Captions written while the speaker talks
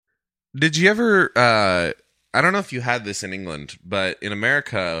Did you ever? I don't know if you had this in England, but in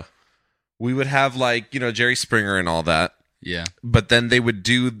America, we would have like Jerry Springer and all that. Yeah. But then they would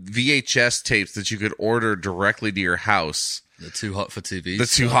do VHS tapes that you could order directly to your house. The Too Hot for TV. The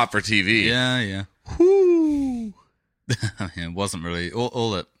Too Hot for TV. Yeah. Whoo. It wasn't really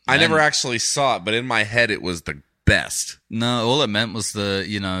all it. I never actually saw it, but in my head it was the best. No, all it meant was the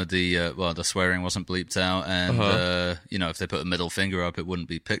swearing wasn't bleeped out, and if they put a middle finger up, it wouldn't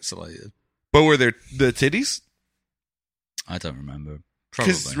be pixelated. But were there the titties? I don't remember.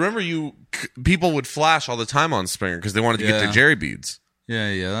 Probably. Because remember, people would flash all the time on Springer because they wanted to get their Jerry beads.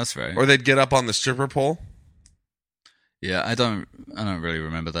 Yeah, that's right. Or they'd get up on the stripper pole. Yeah, I don't really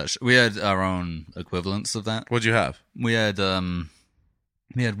remember that. We had our own equivalents of that. What'd you have? We had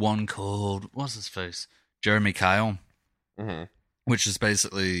one called, what's his face? Jeremy Kyle, which is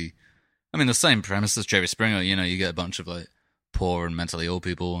basically, the same premise as Jerry Springer. You get a bunch of like poor and mentally ill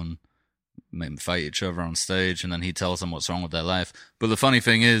people and make them fight each other on stage, and then he tells them what's wrong with their life. But the funny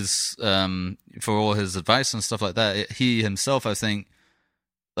thing is, for all his advice and stuff like that, he himself, I think,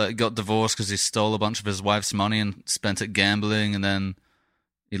 got divorced because he stole a bunch of his wife's money and spent it gambling, and then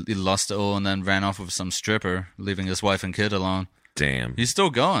he lost it all and then ran off with some stripper, leaving his wife and kid alone. Damn. He's still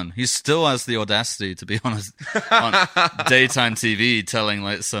going. He still has the audacity to be on daytime TV telling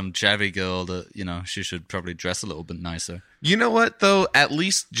like some javvy girl that, she should probably dress a little bit nicer. You know what, though? At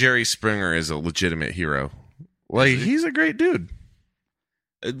least Jerry Springer is a legitimate hero. Like, he's a great dude.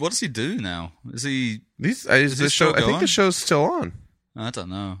 What does he do now? Is he... Is the show? I think the show's still on. I don't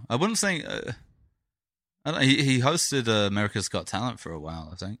know. I wouldn't think... I don't know. He hosted America's Got Talent for a while,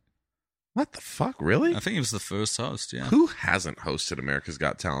 I think. What the fuck? Really? I think he was the first host, yeah. Who hasn't hosted America's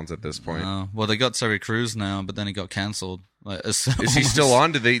Got Talent at this point? Well, they got Terry Crews now, but then he got cancelled. Is he still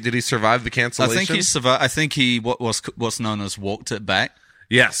on? Did he survive the cancellation? I think he survived. I think he what's known as walked it back.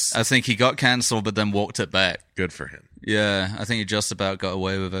 Yes. I think he got cancelled, but then walked it back. Good for him. Yeah, I think he just about got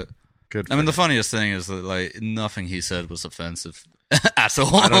away with it. Good. The funniest thing is that like nothing he said was offensive at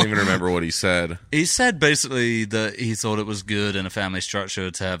all. I don't even remember what he said. He said basically that he thought it was good in a family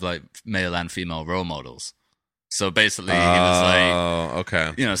structure to have like male and female role models. So basically, he was like,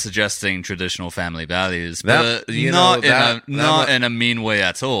 okay, suggesting traditional family values, but not in a mean way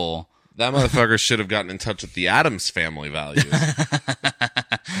at all. That motherfucker should have gotten in touch with the ADDAMS family values.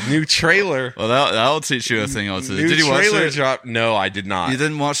 New trailer. Well, that'll teach you a thing or two. Did you watch it? Drop? No, I did not. You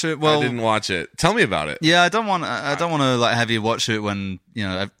didn't watch it? Well, I didn't watch it. Tell me about it. Yeah, I don't want to like have you watch it when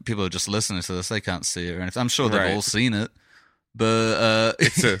people are just listening to this. They can't see it or anything. I'm sure they've all seen it, but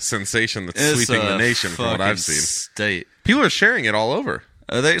it's a sensation that's sweeping the nation from what I've seen. State. People are sharing it all over.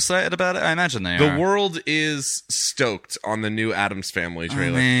 Are they excited about it? I imagine they are. The world is stoked on the new ADDAMS Family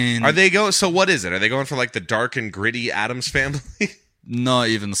trailer. Are they going? So what is it? Are they going for like the dark and gritty ADDAMS Family? Not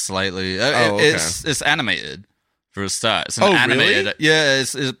even slightly. Okay. It's animated for a start. It's an animated. Really?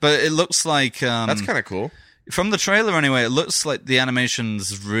 Yeah, but it looks like that's kind of cool. From the trailer anyway, it looks like the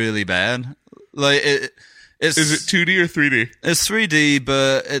animation's really bad. Like is it 2D or 3D? It's 3D,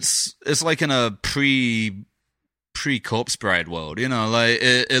 but it's like in a pre-Corpse Bride world, like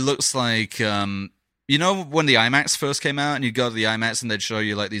it looks like when the IMAX first came out and you go to the IMAX and they'd show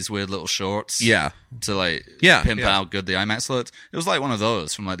you like these weird little shorts to like pimp out how good the IMAX looked. It was like one of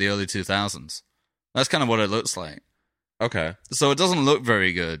those from like the early 2000s. That's kind of what it looks like. Okay. So it doesn't look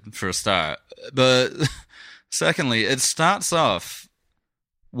very good for a start, but secondly, it starts off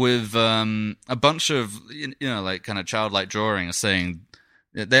with a bunch of like kind of childlike drawings saying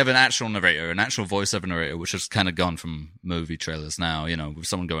they have an actual narrator, an actual voiceover narrator, which has kind of gone from movie trailers now, with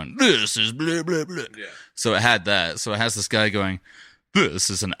someone going, "This is blah, blah, blah." Yeah. So it had that. So it has this guy going, "This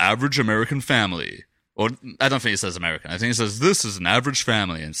is an average American family." Or I don't think it says American. I think it says, "This is an average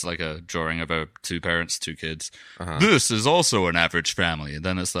family." And it's like a drawing of two parents, two kids. This is also an average family. And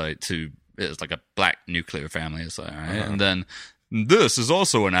then it's like it's like a black nuclear family. It's like, all right. And then this is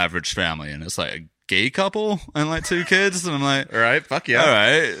also an average family. And it's like a gay couple and like two kids, and I'm like, all right, fuck yeah, all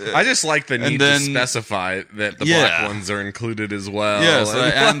right. I just like the need to specify that the black ones are included as well. Yeah,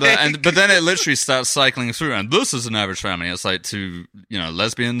 but then it literally starts cycling through, and this is an average family. It's like two,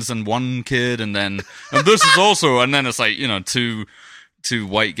 lesbians and one kid, and this is also, and then it's like two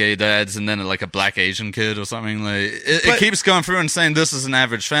white gay dads, and then like a black Asian kid or something. Like it keeps going through and saying this is an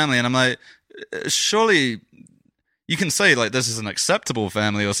average family, and I'm like, surely you can say like this is an acceptable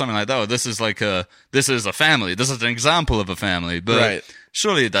family or something like that. Or this is a family. This is an example of a family. But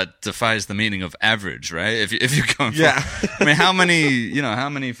surely that defies the meaning of average, right? If you're going, I mean, how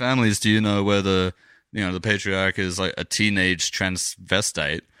many families do you know where the patriarch is like a teenage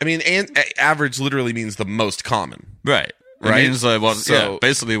transvestite? I mean, average literally means the most common, right? right? It means like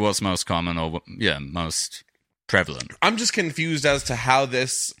basically what's most common or most prevalent. I'm just confused as to how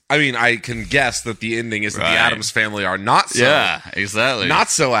this. I mean, I can guess that the ending is that the Addams family are not so. Yeah, exactly. Not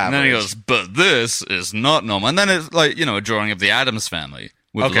so average. And then he goes, but this is not normal. And then it's like, a drawing of the Addams family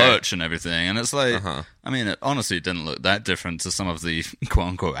with Lurch and everything. And it's like, I mean, it honestly didn't look that different to some of the quote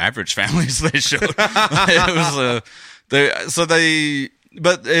unquote average families they showed. It was,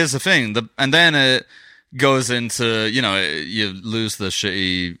 but here's the thing. And then it goes into, you lose the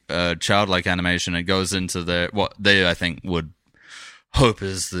shitty childlike animation. It goes into what they, I think, would hope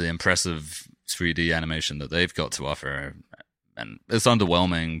is the impressive 3D animation that they've got to offer. And it's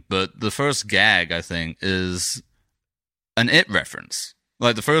underwhelming. But the first gag, I think, is an It reference.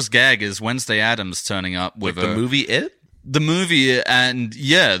 Like, the first gag is Wednesday Addams turning up with the movie It? The movie, and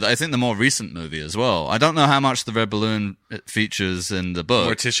I think the more recent movie as well. I don't know how much the red balloon features in the book.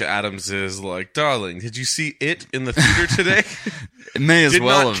 Morticia Addams is like, darling, did you see It in the theater today? It may as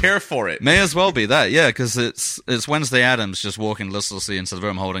well Did not care for it. May as well be that, because it's Wednesday Addams just walking listlessly into the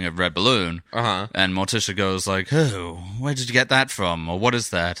room holding a red balloon. And Morticia goes like, oh, where did you get that from? Or what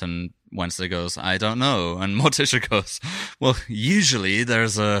is that? And Wednesday goes, I don't know. And Morticia goes, well, usually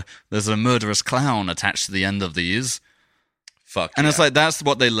there's a murderous clown attached to the end of these. Fuck. And it's like, that's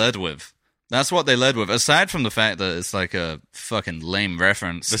what they led with. That's what they led with. Aside from the fact that it's like a fucking lame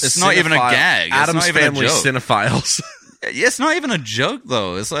reference. It's not even a gag. Addams it's not even Family a joke. Cinephiles. It's not even a joke,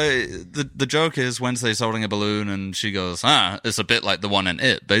 though. It's like, the joke is Wednesday's holding a balloon and she goes, it's a bit like the one in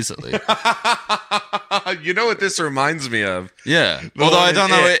It, basically. You know what this reminds me of? Yeah. Although I don't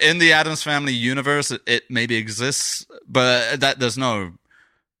know, in the Addams Family universe, it maybe exists, but there's no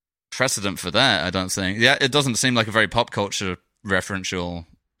precedent for that, I don't think. Yeah, it doesn't seem like a very pop culture referential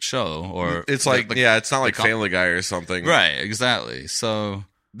show, or it's like it's not like Family Guy or something, right? Exactly. So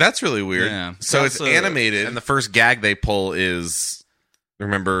that's really weird. Yeah. So it's animated, and the first gag they pull is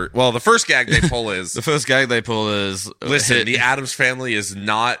the first gag they pull is listen. The Addams Family is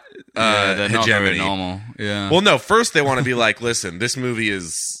not they're not very hegemony. normal. Yeah. Well, no. First, they want to be like, listen, this movie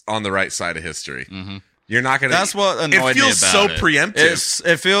is on the right side of history. Mm-hmm. You're not gonna. That's what annoyed me about it. It feels so preemptive.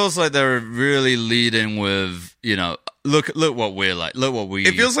 It feels like they're really leading with, look what we're like. Look what we.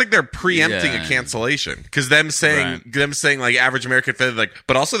 It feels like they're preempting a cancellation because them saying like average American family, like,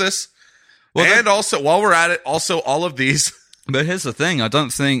 but also this, also while we're at it, also all of these. But here's the thing: I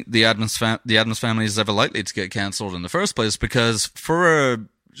don't think the Addams family is ever likely to get canceled in the first place, because for a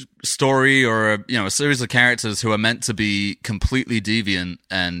story or a series of characters who are meant to be completely deviant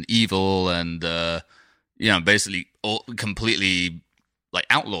and evil and basically completely like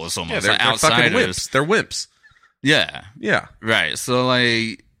outlaws almost. Yeah, they're like outsiders. They're wimps. Yeah. Yeah. Right. So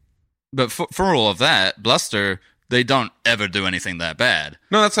like, but for all of that, Bluster, they don't ever do anything that bad.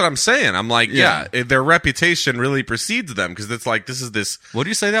 No, that's what I'm saying. I'm like, their reputation really precedes them, because it's like, this is this. What do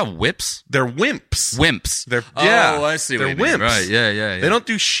you say? They're whips? They're wimps. Wimps. Oh, I see. They're what you mean. wimps. Right. Yeah. They don't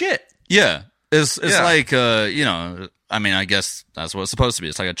do shit. Yeah. It's like, I mean, I guess that's what it's supposed to be.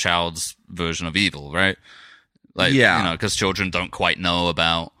 It's like a child's version of evil, right? Like, because children don't quite know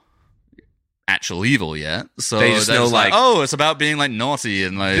about actual evil yet. So they just know like, it's about being like naughty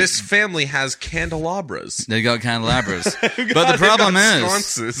and like, this family has candelabras. They got candelabras. But the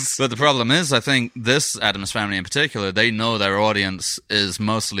problem is, I think this Addams Family in particular, they know their audience is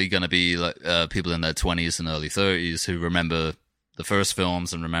mostly going to be like people in their 20s and early 30s who remember the first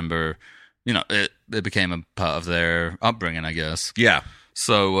films and remember, it became a part of their upbringing, I guess. Yeah.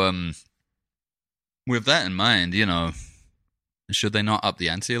 So, with that in mind, should they not up the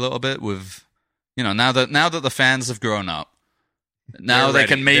ante a little bit with, now that the fans have grown up, now they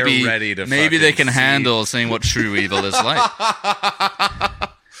can maybe they can handle seeing what true evil is like.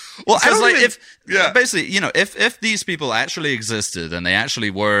 Well, basically, if these people actually existed and they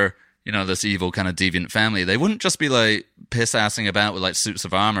actually were, this evil kind of deviant family, they wouldn't just be like piss-assing about with like suits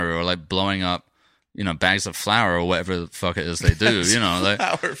of armor or like blowing up, bags of flour or whatever the fuck it is they do, like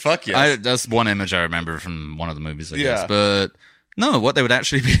flour, fuck yeah. That's one image I remember from one of the movies, I guess. But no, what they would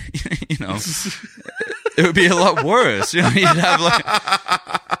actually be, it would be a lot worse. You'd have like,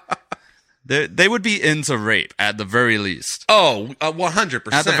 they would be into rape at the very least. Oh,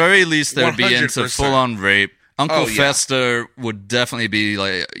 100%. At the very least, they would be into 100%. full-on rape. Uncle Fester would definitely be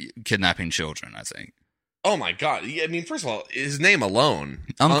like kidnapping children, I think. Oh my god! I mean, first of all, his name alone,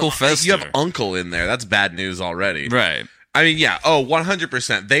 Uncle Fester. You have Uncle in there. That's bad news already, right? I mean,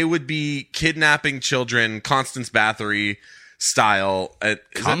 100%. They would be kidnapping children, Constance Bathory, style.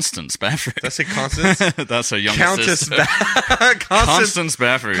 Constance Bathory. Did I say Constance? That's her younger Countess sister. Constance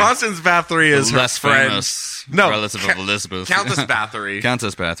Bathory. Constance Bathory is less her friend. famous relative of Elizabeth. Countess Bathory.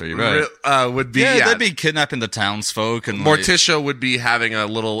 Countess Bathory, right. Would be, they'd be kidnapping the townsfolk. And Morticia would be having a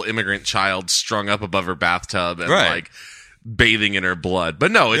little immigrant child strung up above her bathtub and like bathing in her blood.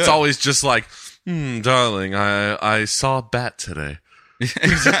 But no, it's always just like, darling, I saw a bat today.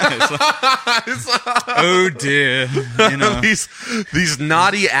 Exactly. Oh dear. You know. These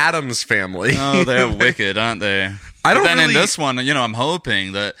naughty Addams family. Oh, they're wicked, aren't they? In this one, I'm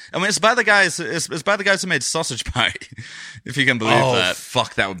hoping that it's by the guys. It's by the guys who made Sausage Party, if you can believe that. Oh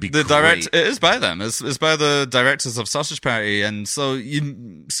fuck, that would be great. It is by them. It's by the directors of Sausage Party, and so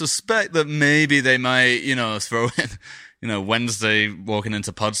you suspect that maybe they might, throw in. Wednesday walking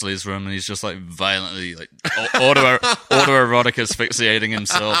into Pudsley's room and he's just like violently like autoerotic asphyxiating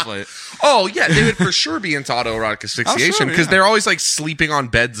himself. Like, oh yeah, they would for sure be into autoerotic asphyxiation because they're always like sleeping on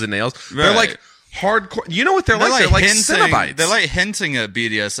beds and nails. Right. They're like hardcore. You know what they're like? They're like Cenobites. They're like hinting at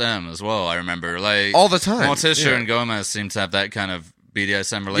BDSM as well. I remember like all the time. Morticia and Gomez seem to have that kind of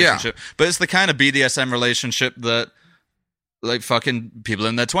BDSM relationship, but it's the kind of BDSM relationship that. Like fucking people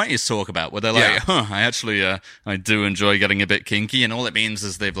in their 20s talk about, where they're like, I actually, I do enjoy getting a bit kinky, and all it means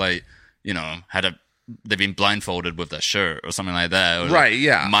is they've like, they've been blindfolded with their shirt or something like that. Or right,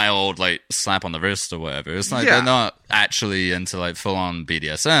 yeah. Mild, like, slap on the wrist or whatever. It's like, they're not actually into, like, full-on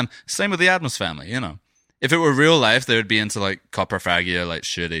BDSM. Same with the Addams family, If it were real life, they would be into, like, coprophagia, like,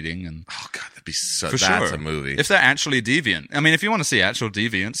 shit eating. And oh, God, that'd be that's a movie. If they're actually deviant. I mean, if you want to see actual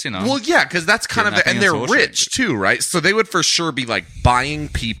deviants, Well, yeah, because that's kind of and they're rich, too, right? So they would for sure be, like, buying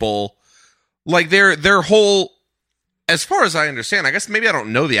people. Like, their whole... As far as I understand, I guess maybe I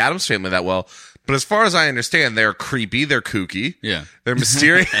don't know the Addams family that well, but as far as I understand, they're creepy, they're kooky. Yeah. They're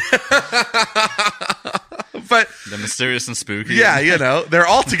mysterious. But... They're mysterious and spooky. Yeah, they're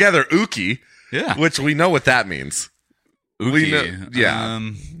all together ooky. Yeah. Which we know what that means. Ookie. We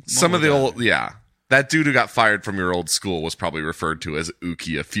know, some of the old, that dude who got fired from your old school was probably referred to as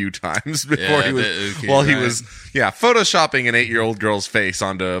Ookie a few times before he was, ookie, he was, photoshopping an 8-year-old girl's face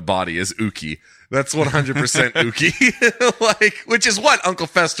onto a body as Ookie. That's 100% Ookie. Which is what Uncle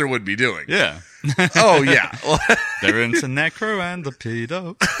Fester would be doing. Yeah. Oh, yeah. They're into Necro and the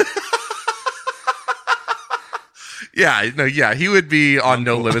Pedo. He would be on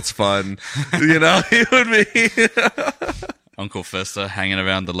No Limits Fun. He would be. Uncle Fester hanging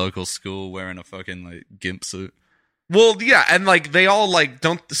around the local school wearing a fucking like gimp suit. Well, yeah, and like they all like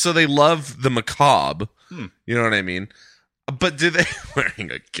don't. So they love the macabre. You know what I mean? But do they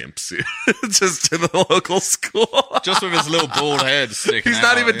wearing a gimp suit just to the local school? Just with his little bald head sticking He's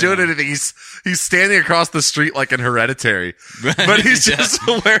not even doing anything. He's standing across the street like in Hereditary. Right. But he's just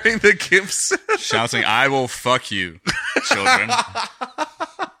wearing the gimp suit. Shouting, "I will fuck you, children."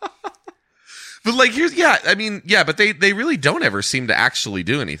 But like but they really don't ever seem to actually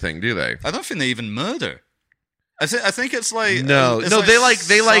do anything, do they? I don't think they even murder. I think it's like no. They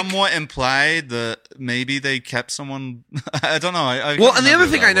somewhat implied that maybe they kept someone. I don't know. And the other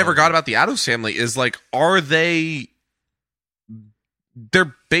thing I never got about the Addams family is like, are they?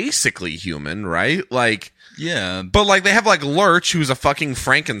 They're basically human, right? Like, yeah, but like they have like Lurch, who's a fucking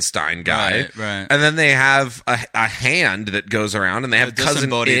Frankenstein guy, right? And then they have a hand that goes around, and they have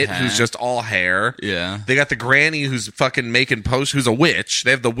cousin It, who's just all hair. Yeah, they got the granny who's fucking making posts, who's a witch.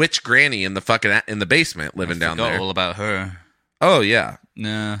 They have the witch granny in the basement living down there. All about her. Oh yeah,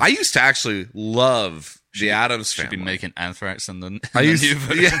 no. I used to actually love the Addams family. Should be making Anthrax in the new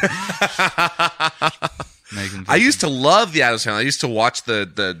version. I used to love the Addams Family. I used to watch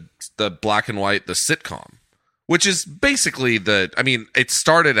the black and white, the sitcom, which is basically it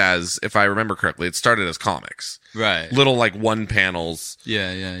started as, if I remember correctly, it started as comics. Right. Little like one panels.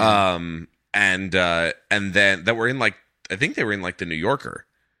 Yeah. And then that were in like, I think they were in like the New Yorker.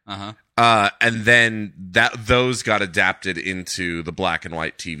 Uh-huh. And then those got adapted into the black and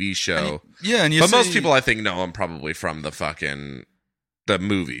white TV show. Most people I think know them probably from the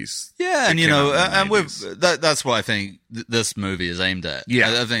movies. Yeah, and and that's what I think this movie is aimed at.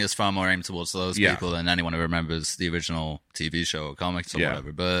 Yeah. I think it's far more aimed towards those people than anyone who remembers the original TV show or comics or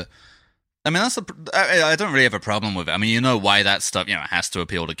whatever. But I mean, I don't really have a problem with it. I mean, why that stuff, has to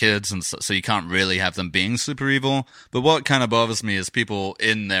appeal to kids, and so you can't really have them being super evil. But what kind of bothers me is people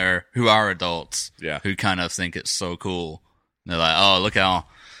in there who are adults, who kind of think it's so cool. They're like, oh, look how,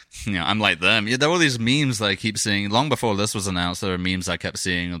 I'm like them. Yeah, there were all these memes that I keep seeing. Long before this was announced, there were memes I kept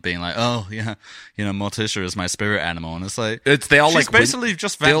seeing of being like, oh, yeah, Morticia is my spirit animal. And it's like, they all she's basically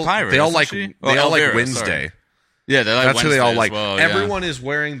just vampire. They all like Wednesday. Sorry. Yeah, they're like that's Wednesday who they all like. well, Everyone is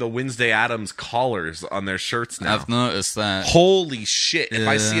wearing the Wednesday Addams collars on their shirts now. I've noticed that. Holy shit. If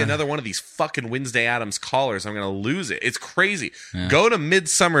I see another one of these fucking Wednesday Addams collars, I'm going to lose it. It's crazy. Yeah. Go to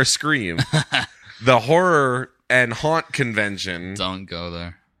Midsummer Scream, the horror and haunt convention. Don't go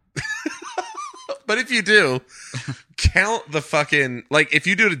there. But if you do, count the fucking... Like, if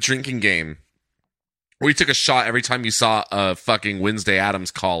you do a drinking game where you took a shot every time you saw a fucking Wednesday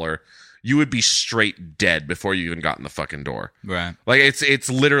Addams collar... You would be straight dead before you even got in the fucking door. Right. Like, it's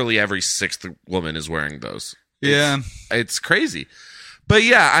literally every sixth woman is wearing those. Yeah. It's crazy. But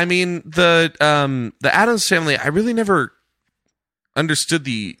yeah, I mean, the Addams Family, I really never understood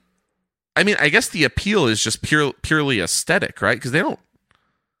the... I mean, I guess the appeal is just purely aesthetic, right? Because they don't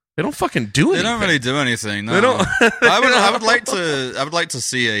fucking do anything. They don't really do anything. No. They don't. I would like to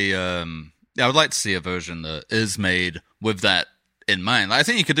see a version that is made with that in mind. I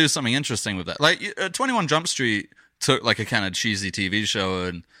think you could do something interesting with that. Like 21 Jump Street took like a kind of cheesy TV show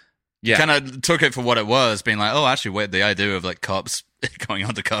and kind of took it for what it was, being like, oh, actually, wait, the idea of like cops going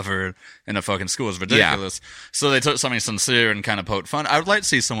undercover in a fucking school is ridiculous. Yeah. So they took something sincere and kind of poked fun. I would like to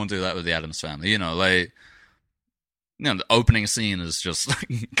see someone do that with the Addams Family. You know, like, the opening scene is just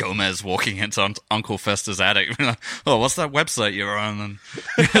like Gomez walking into Uncle Fester's attic. Like, oh, what's that website you're on?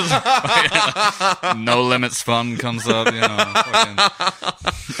 And No Limits Fun comes up.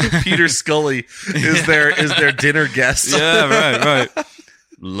 Peter Scully is their dinner guest. Yeah, right.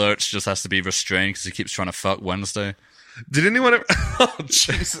 Lurch just has to be restrained because he keeps trying to fuck Wednesday. Did anyone ever... Oh,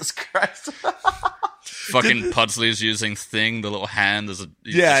 Jesus Christ. Fucking Pudsley's using Thing, the little hand, using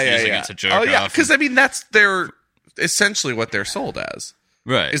it to jerk off. Oh, yeah, because, I mean, that's essentially what they're sold as.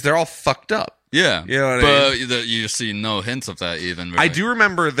 Right. Is they're all fucked up. Yeah. You know what I mean? But you see no hints of that even. Really. I do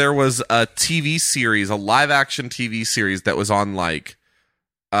remember there was a TV series, a live-action TV series that was on, like,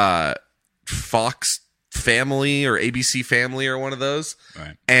 Fox Family or ABC Family or one of those.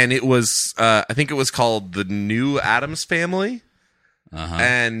 Right. And it was, I think it was called The New Addams Family. Uh-huh.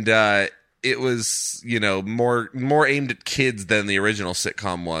 And it was, more aimed at kids than the original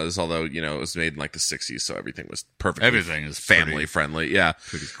sitcom was, although, it was made in like the 60s, so everything was perfect. Everything is family friendly, yeah.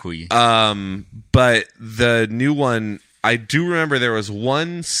 Pretty queer. But the new one, I do remember there was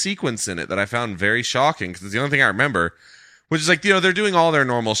one sequence in it that I found very shocking, because it's the only thing I remember, which is like, they're doing all their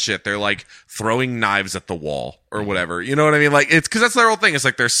normal shit. They're like throwing knives at the wall or whatever. You know what I mean? Like, it's because that's their whole thing. It's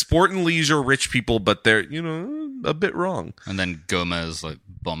like they're sport and leisure rich people, but they're, a bit wrong. And then Gomez like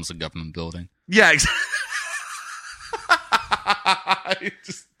bombs a government building. Yeah, exactly.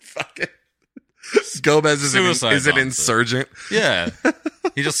 Just fucking Gomez is an insurgent. Yeah.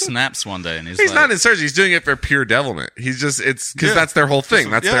 He just snaps one day and he's not an insurgent. He's doing it for pure devilment. It's because that's their whole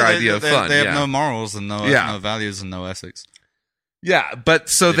thing. That's their idea of fun. They have no morals and no values and no ethics. Yeah, but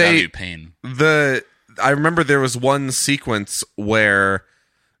so they value pain. I remember there was one sequence where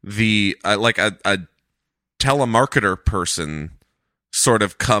the like a telemarketer person sort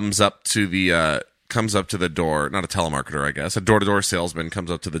of comes up to the door. Not a telemarketer, I guess. A door-to-door salesman comes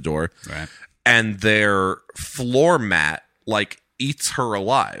up to the door, right? And their floor mat like eats her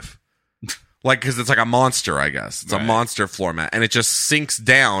alive, like because it's like a monster. I guess it's a monster floor mat, and it just sinks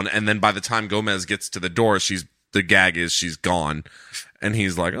down. And then by the time Gomez gets to the door, the gag is she's gone, and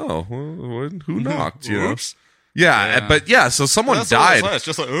he's like, "Oh, well, who knocked?" Oops. Yeah, but so someone died. It's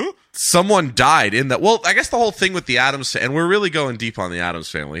just like, ooh. Someone died in that. Well, I guess the whole thing with the Addams, and we're really going deep on the Addams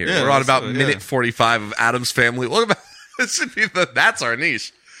Family here. Yeah, we're on about minute 45 of Addams Family. Look about this should be that's our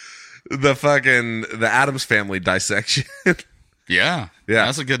niche. The Addams Family dissection. Yeah,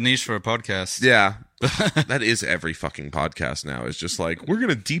 that's a good niche for a podcast. Yeah, that is every fucking podcast now. It's just like we're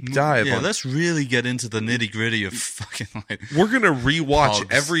gonna deep dive. Yeah, let's really get into the nitty gritty of fucking like. We're gonna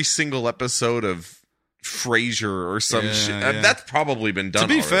rewatch every single episode of Frasier or some shit. Yeah. That's probably been done. To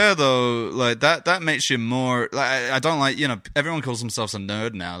be fair though, like that makes you more like I don't like everyone calls themselves a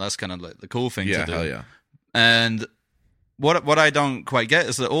nerd now. That's kind of like the cool thing to do. Hell yeah. And what I don't quite get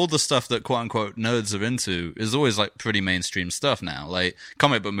is that all the stuff that quote unquote nerds are into is always like pretty mainstream stuff now. Like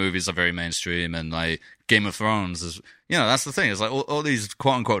comic book movies are very mainstream, and like Game of Thrones is that's the thing. It's like all these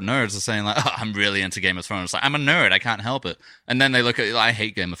quote unquote nerds are saying like, oh, I'm really into Game of Thrones. Like I'm a nerd, I can't help it. And then they look at I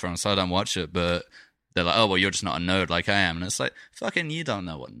hate Game of Thrones, so I don't watch it, but they're like, oh, well, you're just not a nerd like I am. And it's like, fucking, you don't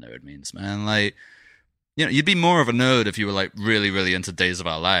know what nerd means, man. Like, you'd be more of a nerd if you were, like, really, really into Days of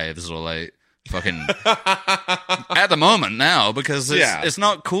Our Lives or, like, fucking... at the moment now, because it's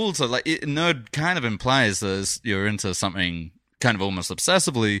not cool to, like... nerd kind of implies that you're into something kind of almost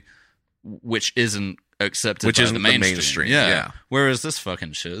obsessively, which isn't accepted which by isn't the mainstream. Yeah. Whereas this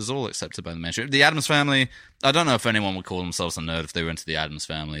fucking shit is all accepted by the mainstream. The Addams Family, I don't know if anyone would call themselves a nerd if they were into the Addams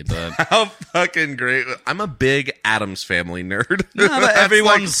Family, but how fucking great. I'm a big Addams Family nerd. No, but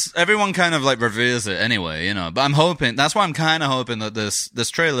everyone kind of like reveres it anyway, you know. But I'm hoping, that's why I'm kind of hoping that this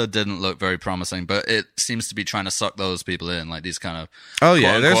trailer didn't look very promising, but it seems to be trying to suck those people in, like these kind of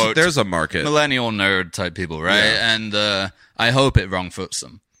there's a market, millennial nerd type people, right? Yeah. And I hope it wrong foots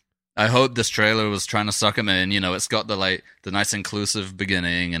them. I hope this trailer was trying to suck them in. You know, it's got the nice inclusive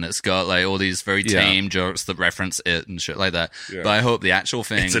beginning, and it's got like all these very tame jokes that reference it and shit like that. Yeah. But I hope the actual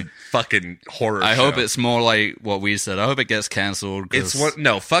thing, it's a fucking horror. I hope it's more like what we said. I hope it gets canceled.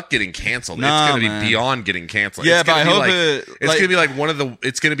 Fuck getting canceled. It's gonna be beyond getting canceled. Yeah, but I hope it's gonna be like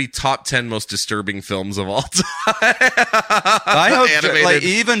it's gonna be top 10 most disturbing films of all time. I hope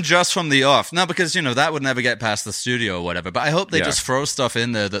even just from the off, no, because you know that would never get past the studio or whatever. But I hope they just throw stuff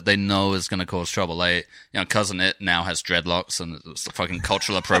in there that they know is going to cause trouble. Like, you know, Cousin It now has dreadlocks and it's fucking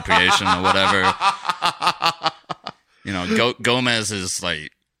cultural appropriation or whatever. You know, Gomez is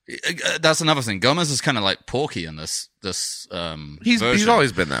like, that's another thing. Gomez is kind of like Porky in this he's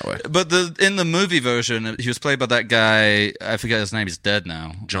always been that way. But in the movie version, he was played by that guy. I forget his name. He's dead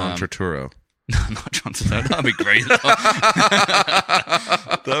now. John Turturro. No, not John Turturro. That'd be great.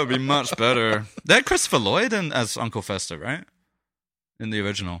 That would be much better. They had Christopher Lloyd as Uncle Fester, right? In the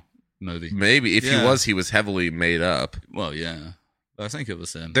original movie. Maybe. If he was heavily made up. Well, yeah. I think it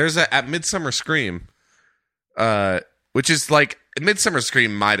was him. There's at Midsummer Scream, which is like, Midsummer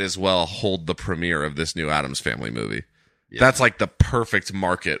Scream might as well hold the premiere of this new Addams Family movie. Yeah. That's like the perfect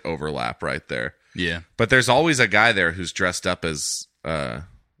market overlap right there. Yeah. But there's always a guy there who's dressed up as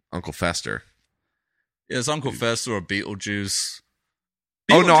Uncle Fester. Yeah, it's Uncle Fester or Beetlejuice.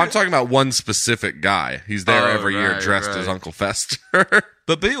 Oh, no, I'm talking about one specific guy. He's there every year dressed as Uncle Fester.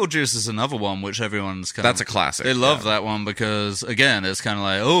 But Beetlejuice is another one which everyone's kind That's a classic. They love that one because, again, it's kind of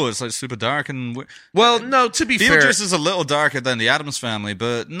like, it's like super dark. And well, no, to be fair, Beetlejuice is a little darker than the Addams Family,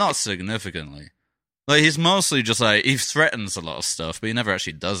 but not significantly. Like, he's mostly just like, he threatens a lot of stuff, but he never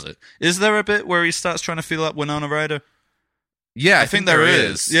actually does it. Is there a bit where he starts trying to feel up Winona Ryder? Yeah, I think there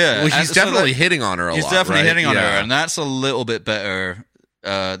is. Yeah. Well, he's definitely hitting on her a lot. He's definitely hitting on her, and that's a little bit better.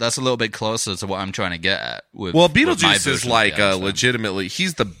 That's a little bit closer to what I'm trying to get at. Beetlejuice is like legitimately,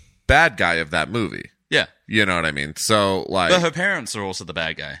 he's the bad guy of that movie. Yeah. You know what I mean? So, like. But her parents are also the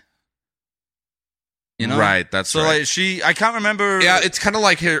bad guy. You know? Right, that's right. So, like, I can't remember. Yeah, it's kind of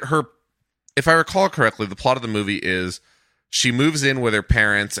like her, if I recall correctly, the plot of the movie is she moves in with her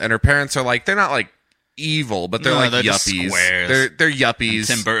parents, and her parents are like, they're not like evil, but they're like yuppies. They're yuppies.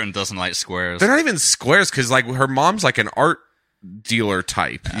 And Tim Burton doesn't like squares. They're not even squares because like her mom's like an art dealer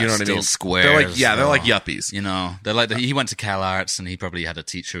type. You know what I mean? Squares. They're like they're like yuppies. You know, they're like he went to Cal Arts and he probably had a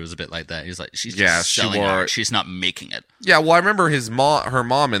teacher who was a bit like that. He was like, she's just selling art. She's not making it. Yeah, well, I remember her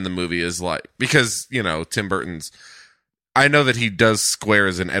mom in the movie is like, because you know Tim Burton's. I know that he does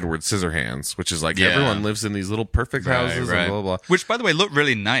squares in Edward Scissorhands, which is like everyone lives in these little perfect houses and blah, blah, blah. Which, by the way, look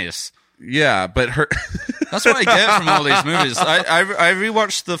really nice. Yeah, but that's what I get from all these movies. I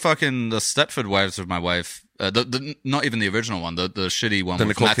rewatched the Stepford Wives with my wife. Not even the original one, the shitty one, the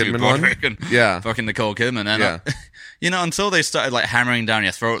with Nicole Matthew Kidman Broderick one. And fucking Nicole Kidman. And you know, until they started like hammering down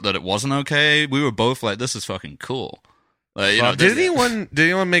your throat that it wasn't okay, we were both like, "This is fucking cool." Like, you know, did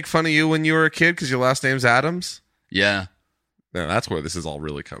anyone make fun of you when you were a kid because your last name's Addams? Yeah. No, that's where this is all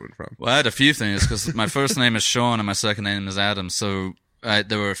really coming from. Well, I had a few things because my first name is Sean and my second name is Adams, so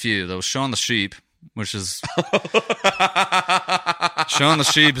there were a few. There was Shaun the Sheep, which is Shaun the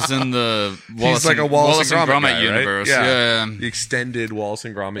Sheep is in the Wallace and Gromit guy, universe. Right? Yeah. The extended Wallace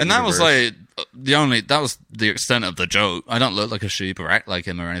and Gromit and that universe. was like that was the extent of the joke. I don't look like a sheep or act like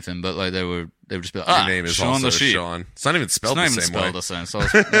him or anything, but like they would just be like, your name is Shaun also the Sheep. Sean. It's not even spelled the same way. So I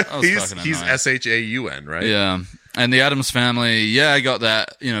was he's fucking annoyed. Shaun, right? Yeah. And the Addams Family, I got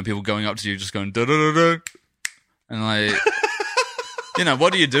that, you know, people going up to you just going da da da da. And like you know,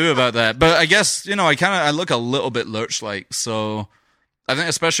 what do you do about that? But I guess, you know, I look a little bit lurch-like, so I think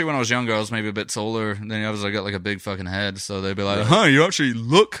especially when I was younger, I was maybe a bit taller than the others. I got like a big fucking head, so they'd be like, you actually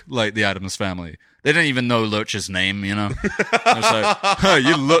look like the Addams Family. They didn't even know Lurch's name, you know? I was like,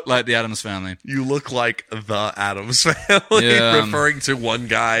 you look like the Addams Family. You look like the Addams Family, referring to one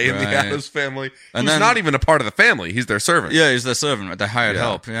guy in the Addams Family who's not even a part of the family. He's their servant. Yeah, he's their servant, right? They hired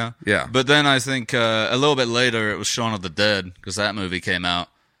help, yeah. But then I think a little bit later, it was Shaun of the Dead, because that movie came out.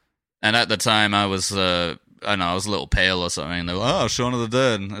 And at the time, I was, I was a little pale or something. They were Shaun of the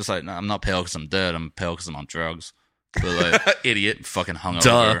Dead. It's like, no, I'm not pale because I'm dead. I'm pale because I'm on drugs. But like, idiot, fucking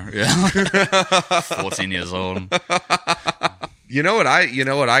hungover. Duh. Yeah. 14 years old. You know what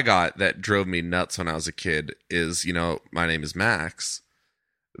I got that drove me nuts when I was a kid is, my name is Max.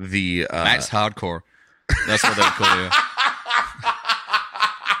 Max Hardcore. That's what they call you.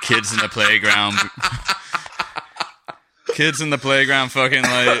 Kids in the playground. Kids in the playground fucking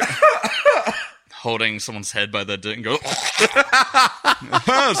like holding someone's head by their dick and go,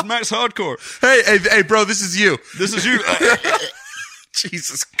 it's Max Hardcore. Hey, bro, this is you. This is you.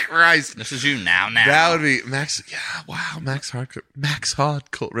 Jesus Christ. This is you now. That would be Max. Yeah, wow, Max Hardcore. Max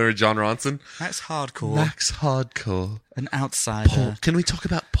Hardcore. Remember John Ronson? Max Hardcore. Max Hardcore. An outsider. Porn. Can we talk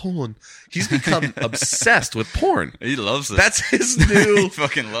about porn? He's become obsessed with porn. He loves it. That's his new... He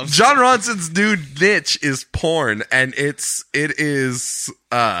fucking loves John Ronson's new niche is porn, and it's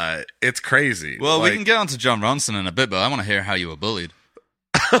crazy. Well, we can get on to John Ronson in a bit, but I want to hear how you were bullied.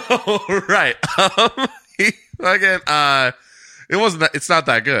 Oh, right. It's not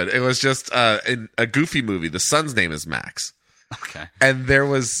that good. It was just in a Goofy movie. The son's name is Max. Okay. And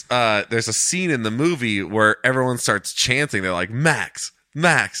there's a scene in the movie where everyone starts chanting. They're like, Max,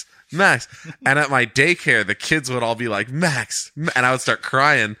 Max, Max. And at my daycare, the kids would all be like, Max. And I would start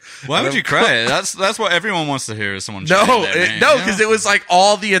crying. Why would you cry? That's what everyone wants to hear is someone chanting their name. No, because it was like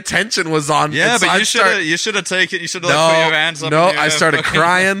all the attention was on. Yeah, but you should have taken it. You should have put your hands up. No, I started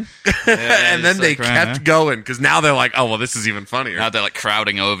crying. And then they kept going because now they're like, oh, well, this is even funnier. Now they're like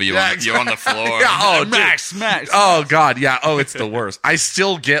crowding over you. You're on the floor. Yeah, Max. Oh, God. Yeah. Oh, it's the worst. I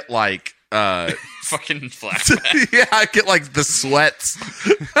still get like... fucking flashback. Yeah, I get like the sweats.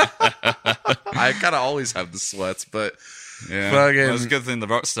 I kind of always have the sweats, but well, it's a good thing the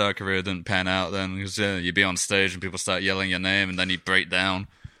rock star career didn't pan out then, because you'd be on stage and people start yelling your name, and then you'd break down.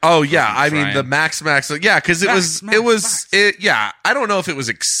 Oh yeah, I mean the Max, yeah, because yeah. I don't know if it was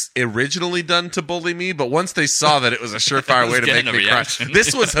originally done to bully me, but once they saw that it was a surefire way to make me cry,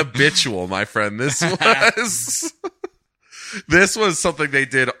 this was habitual, my friend. This was. This was something they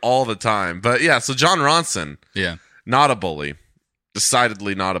did all the time. But yeah, so John Ronson, not a bully.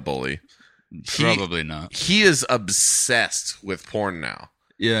 Decidedly not a bully. Probably not. He is obsessed with porn now.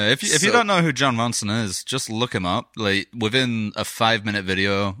 Yeah, if you don't know who John Ronson is, just look him up. Like within a 5-minute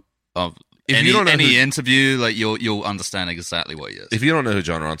video of any interview, like you'll understand exactly what he is. If you don't know who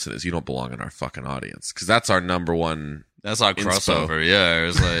John Ronson is, you don't belong in our fucking audience, because that's our number one. That's our crossover. Yeah,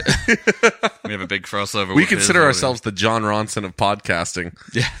 it's like we have a big crossover. We consider ourselves the John Ronson of podcasting.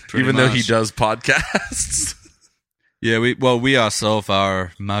 Yeah, even though he does podcasts. Yeah, we ourselves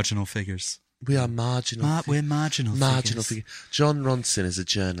are marginal figures. We are marginal. We're marginal figures. John Ronson is a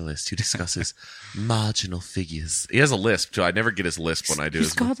journalist who discusses marginal figures. He has a lisp too. I never get his lisp when I do.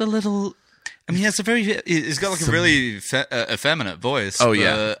 He's got a little. I mean, he's got like a really effeminate voice. Oh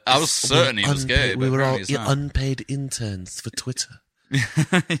yeah, I was certain he was gay. We were all unpaid interns for Twitter.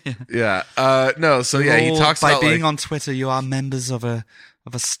 Yeah. No. So yeah, he talks by about being on Twitter. You are members of a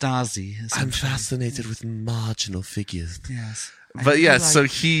Stasi. I'm fascinated with marginal figures. Yes. But yeah, so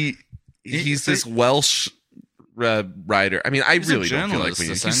he's this Welsh writer. I mean, I really don't feel like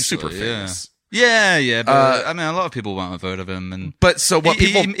he's super famous. Yeah, but I mean, a lot of people won't have heard of him. But so what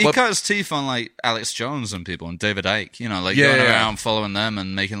he cut his teeth on like Alex Jones and people and David Icke, going around following them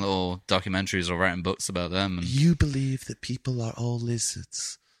and making little documentaries or writing books about them. And you believe that people are all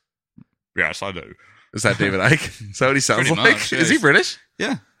lizards? Yes, I do. Is that David Icke? Is that what he sounds Pretty like? much, yeah. Is he British?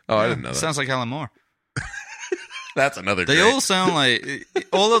 Yeah. Oh, I didn't know that. Sounds like Alan Moore. That's another. They all sound like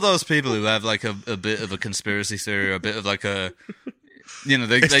all of those people who have like a bit of a conspiracy theory or a bit of like a. They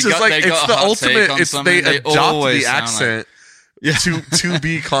got the ultimate. They adopt the accent to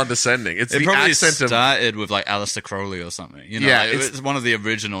be condescending. It probably started with like Aleister Crowley or something. It's one of the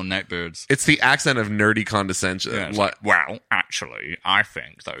original neckbeards. It's the accent of nerdy condescension. Yeah, well, actually, I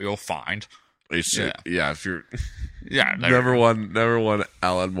think that you'll find. If you're number one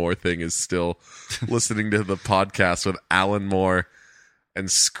Alan Moore thing is still listening to the podcast with Alan Moore and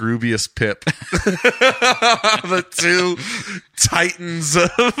Scroobius Pip, the two titans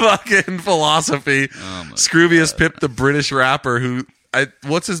of fucking philosophy. Scroobius Pip, the British rapper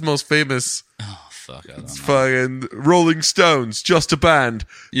what's his most famous? Oh fuck, I don't know. Fucking Rolling Stones, just a band.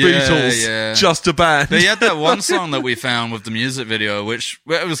 Beatles, just a band. They had that one song that we found with the music video, which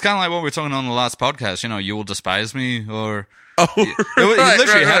it was kind of like what we were talking on the last podcast. You will despise me, or. He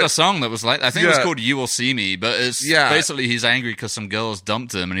literally had a song that was like, I think it was called "You Will See Me," but it's basically he's angry because some girls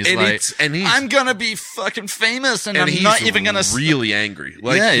dumped him, and he's "I'm gonna be fucking famous, and I'm not even gonna." Really angry,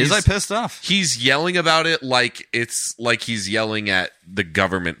 he's like pissed off. He's yelling about it like it's like he's yelling at the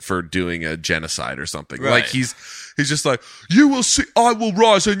government for doing a genocide or something. Right. Like he's just like, "You will see, I will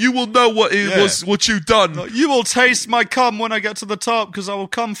rise, and you will know what it was, what you've done. You will taste my cum when I get to the top, because I will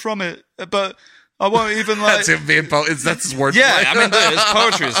come from it, but." I won't even like. That's him being that's his wordplay. Yeah, I mean, his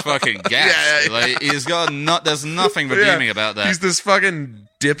poetry is fucking gas. Like, he's got there's nothing redeeming about that. He's this fucking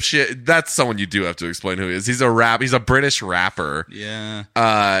dipshit. That's someone you do have to explain who he is. He's a British rapper.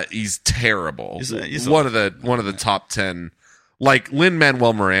 Yeah. He's terrible. He's one of the top 10. Like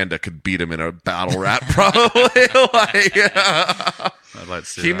Lin-Manuel Miranda could beat him in a battle rap, probably. I'd like to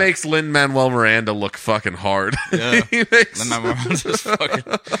see he that. makes Lin-Manuel Miranda look fucking hard. Yeah. Lin-Manuel Miranda's fucking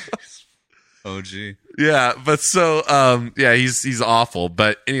OG. Yeah, but so he's awful.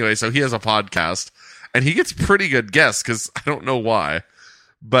 But anyway, so he has a podcast, and he gets pretty good guests because I don't know why,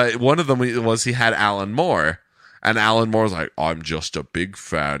 but one of them was he had Alan Moore, and Alan Moore's like, I'm just a big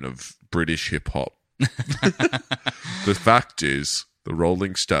fan of British hip hop. The fact is, the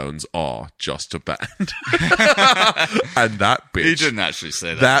Rolling Stones are just a band. And that bitch... He didn't actually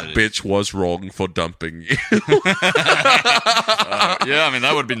say that. That bitch was wrong for dumping you. Yeah, I mean,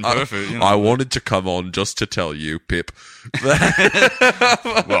 that would have been perfect. I wanted to come on just to tell you, Pip.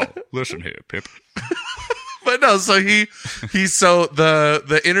 Well, listen here, Pip. But no, so so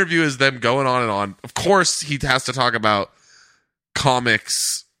the interview is them going on and on. Of course, he has to talk about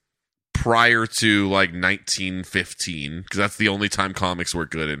comics prior to like 1915, because that's the only time comics were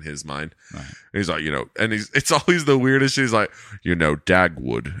good in his mind. Right. And he's like, and it's always the weirdest shit. He's like,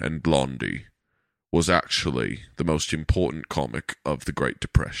 Dagwood and Blondie was actually the most important comic of the Great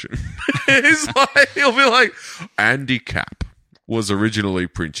Depression. He'll be like, Andy Cap was originally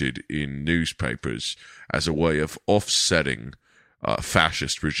printed in newspapers as a way of offsetting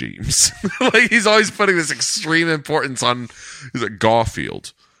fascist regimes. Like, he's always putting this extreme importance on. He's like,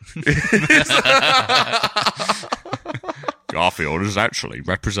 Garfield. Garfield is actually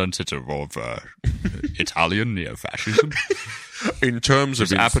representative of Italian neo-fascism. In terms of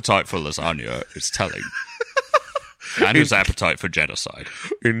his appetite for lasagna is telling, and his appetite for genocide.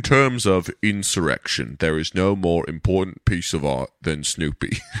 In terms of insurrection, there is no more important piece of art than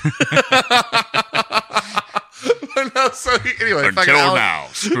Snoopy. Anyway, until now,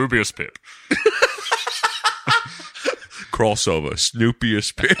 Scroobius Pip. Crossover,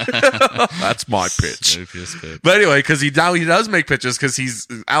 Snoopiest Pip. That's my pitch. Snoopiest Pip. But anyway, because he does make pitches, because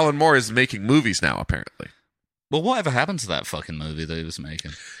Alan Moore is making movies now, apparently. Well, whatever happened to that fucking movie that he was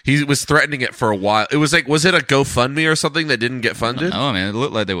making? He was threatening it for a while. It was like, was it a GoFundMe or something that didn't get funded? No, I mean, it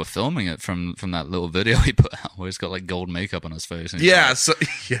looked like they were filming it from that little video he put out where he's got like gold makeup on his face. Yeah,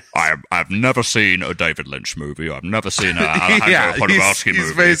 I've never seen a David Lynch movie. I've never seen a Alejandro Jodorowsky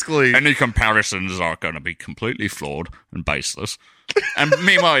movie. Basically, any comparisons are going to be completely flawed and baseless. And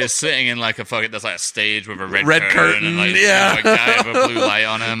meanwhile, he's sitting in like there's like a stage with a red curtain and like a guy with a blue light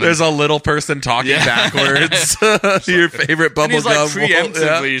on him. There's a little person talking backwards. Your favorite bubble he's gum. Like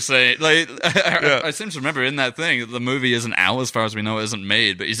preemptively saying, like, I seem to remember in that thing that the movie isn't out as far as we know. It isn't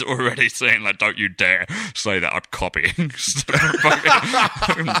made, but he's already saying like, "Don't you dare say that I'm copying."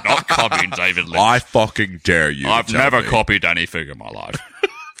 I'm not copying David Lynch. I fucking dare you. I've never copied anything in my life.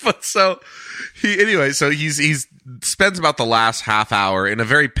 But so he spends about the last half hour in a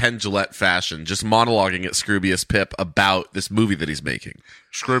very Penn Jillette fashion just monologuing at Scroobius Pip about this movie that he's making.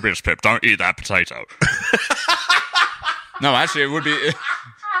 Scroobius Pip, don't eat that potato. No, actually, it would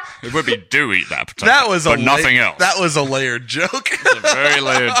be do eat that potato. That was nothing else. That was a layered joke. It's a very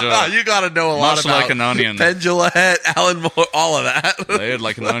layered joke. You got to know a lot Much about like an onion. Penn Jillette, Alan Moore, all of that. Layered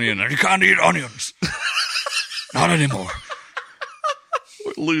like an onion. You can't eat onions. Not anymore.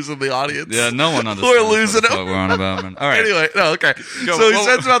 We're losing the audience. Yeah, no one understands. We're losing what we're on about, man. All right. Anyway, okay. So he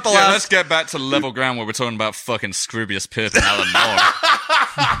says about the last... Let's get back to the level ground where we're talking about fucking Scroobius Pip and Alan Moore.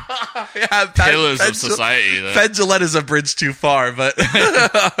 Pillars of society. Penn Jillette is a bridge too far, but...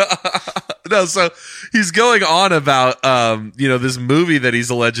 No, so he's going on about, this movie that he's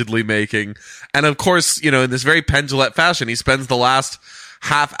allegedly making. And of course, in this very Penn Jillette fashion, he spends the last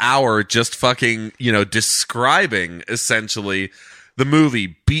half hour just fucking, describing, essentially, the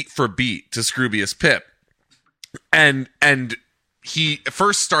movie beat for beat to Scroobius Pip. And he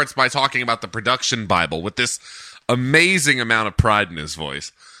first starts by talking about the production Bible with this amazing amount of pride in his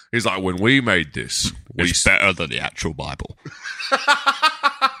voice. He's like, when we made this, it's better than the actual Bible.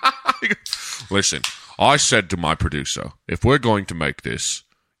 Listen, I said to my producer, if we're going to make this,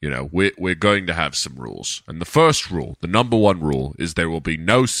 we're going to have some rules. And the first rule, the number one rule, is there will be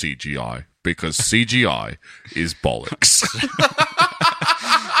no CGI, because CGI is bollocks.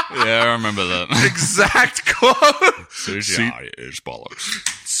 Yeah, I remember that. Exact quote. CGI is bollocks.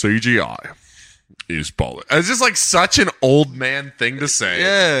 CGI is bollocks. It's just like such an old man thing to say.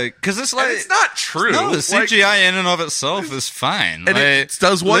 Yeah, because it's like... And it's not true. No, the CGI in and of itself is fine. And it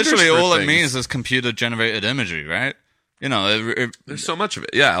does wonders. Literally all things. it means is computer-generated imagery, right? There's so much of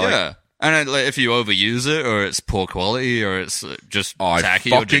it. Yeah. Yeah. And if you overuse it, or it's poor quality, or it's just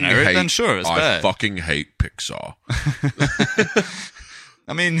tacky or generic, then sure, it's bad. I fucking hate Pixar.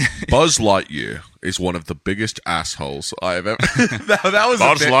 I mean, Buzz Lightyear is one of the biggest assholes I have ever. that was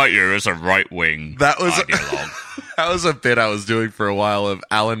Buzz Lightyear is a right-wing. That was a bit I was doing for a while of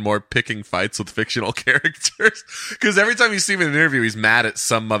Alan Moore picking fights with fictional characters. Because every time you see him in an interview, he's mad at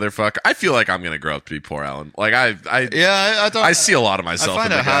some motherfucker. I feel like I'm gonna grow up to be poor Alan. Like I see a lot of myself. I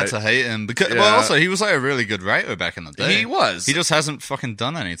find in it hard to hate him because, well, also he was like a really good writer back in the day. He was. He just hasn't fucking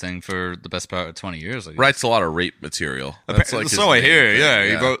done anything for the best part of 20 years. I guess. Writes a lot of rape material. That's like so I hear. Yeah,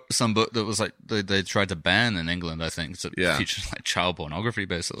 he wrote some book that was like they tried to ban in England. I think to feature like child pornography,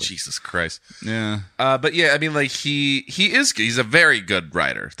 basically. Jesus Christ. Yeah. But yeah, I mean, like he's a very good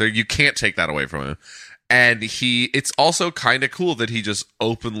writer. You can't take that away from him. And it's also kind of cool that he just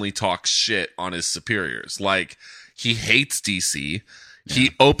openly talks shit on his superiors. Like, he hates DC. Yeah.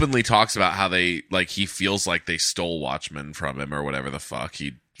 He openly talks about how he feels like they stole Watchmen from him or whatever the fuck.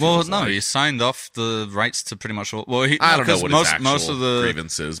 He signed off the rights to pretty much all. Well, I don't know what his actual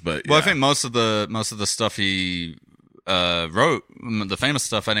grievances, but I think most of the stuff he wrote, the famous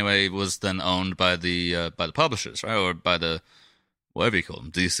stuff anyway, was then owned by the publishers, right, or by the whatever you call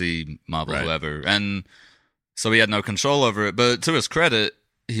them, DC, Marvel, whoever, and so he had no control over it. But to his credit,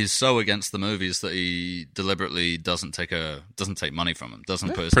 he's so against the movies that he deliberately doesn't take money from them,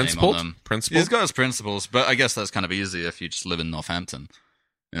 doesn't put his name on them. He's got his principles, but I guess that's kind of easy if you just live in Northampton.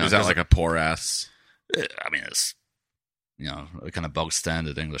 You know, is that like a poor ass? I mean, it's a kind of bog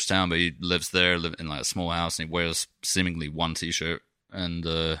standard English town, but he lives there, in like a small house, and he wears seemingly one t-shirt and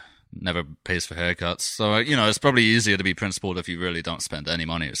never pays for haircuts. So it's probably easier to be principled if you really don't spend any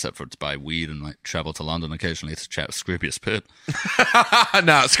money except for to buy weed and like travel to London occasionally to chat with Scroobius Pip.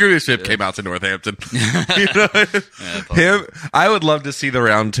 No, Scroobius Pip came out to Northampton. Him, I would love to see the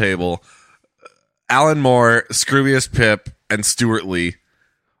round table. Alan Moore, Scroobius Pip, and Stuart Lee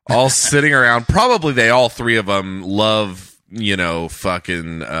all sitting around. Probably they all three of them love,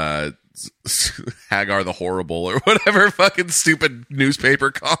 fucking Hagar the Horrible or whatever fucking stupid newspaper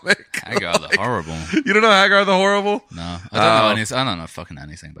comic. Hagar the Horrible. You don't know Hagar the Horrible? No, I don't know anything. I don't know fucking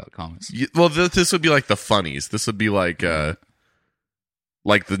anything about comics. Well, this would be like the funnies. This would be like the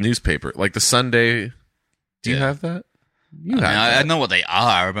newspaper, like the Sunday. Do you have that? I know what they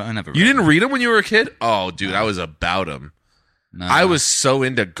are, but I never. You didn't read them when you were a kid? Oh, dude, I was about them. No. I was so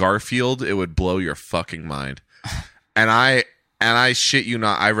into Garfield, it would blow your fucking mind. And I shit you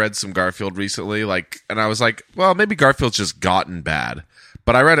not, I read some Garfield recently, and I was like, well, maybe Garfield's just gotten bad.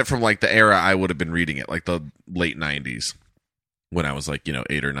 But I read it from, the era I would have been reading it, like the late 90s, when I was, 8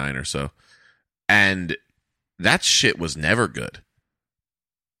 or 9 or so. And that shit was never good.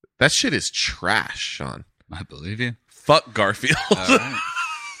 That shit is trash, Sean. I believe you. Fuck Garfield. All right.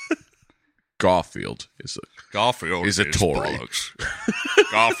 Garfield is a Tory.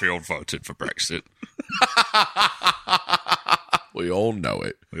 Garfield voted for Brexit. We all know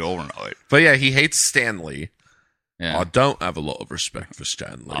it. But yeah, he hates Stan Lee. Yeah. I don't have a lot of respect for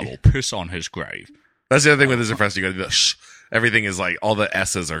Stan Lee. I will piss on his grave. That's the other thing with his impression. You got to do that. Shh. Everything is all the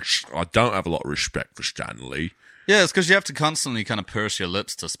S's are. Shh. I don't have a lot of respect for Stan Lee. Yeah, it's because you have to constantly kind of purse your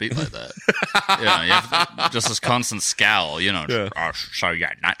lips to speak like that. You have just this constant scowl, Yeah. So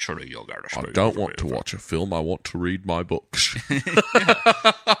yeah, naturally you'll go to speak. I don't want to watch a film. I want to read my books.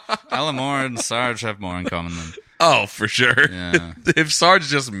 Alan Moore and Sarge have more in common than. Oh, for sure. Yeah. If Sarge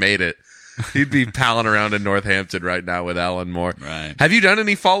just made it, he'd be palling around in Northampton right now with Alan Moore. Right. Have you done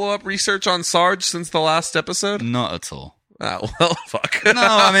any follow-up research on Sarge since the last episode? Not at all. Oh, well, fuck. No,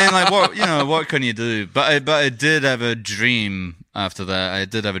 I mean, what can you do? But I did have a dream after that. I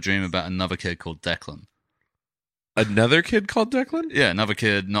did have a dream about another kid called Declan. Another kid called Declan? Yeah, another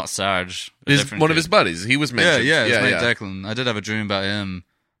kid, not Sarge. One of his buddies. He was mentioned. Yeah, his mate Declan. I did have a dream about him.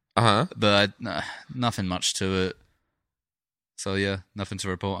 Uh-huh. But nothing much to it. So yeah, nothing to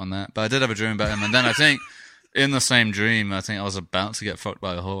report on that. But I did have a dream about him. And then I think in the same dream, I think I was about to get fucked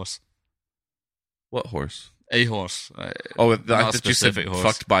by a horse. What horse? A horse. I thought you said horse.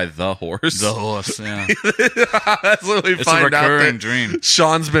 Fucked by the horse. The horse, yeah. That's what we find out. It's a recurring dream.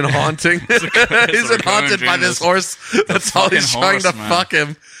 Sean's been haunting. He's been haunted by this horse. That's all he's trying to fuck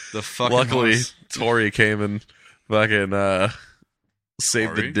him. The fucking Luckily, horse. Tori came and fucking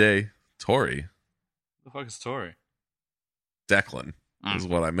saved the day. Tori? The fuck is Tori? Declan is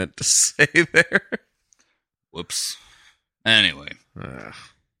what I meant to say there. Whoops. Anyway.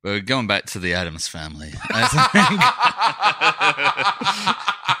 We're going back to the Addams family.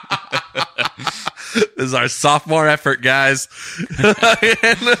 This is our sophomore effort, guys.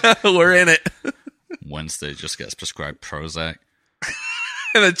 We're in it. Wednesday just gets prescribed Prozac.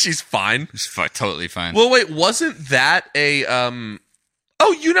 And then she's fine. She's totally fine. Well, wait, wasn't that a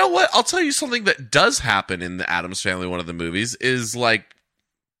Oh, you know what? I'll tell you something that does happen in the Addams Family, one of the movies, is like,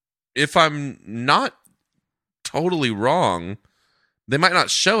 if I'm not totally wrong, they might not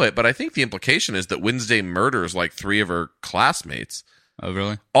show it, but I think the implication is that Wednesday murders like 3 of her classmates. Oh,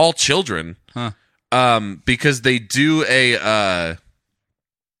 really? All children. Huh. Because they do a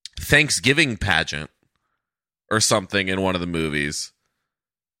Thanksgiving pageant or something in one of the movies.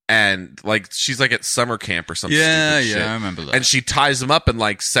 And like she's like at summer camp or something. Yeah, shit. I remember that. And she ties them up and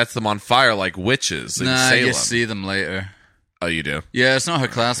like sets them on fire like witches in Salem. You see them later. Oh, you do? Yeah, it's not her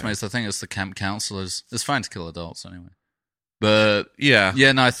classmates. I think it's the camp counselors. It's fine to kill adults anyway. But yeah,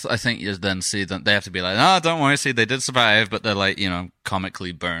 no, I think you then see that they have to be like, oh, don't worry, see, they did survive, but they're like,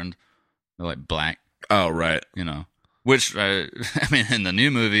 comically burned. They're like black. Oh, right. Which I mean, in the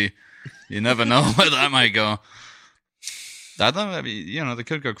new movie, you never know where that might go. I mean, they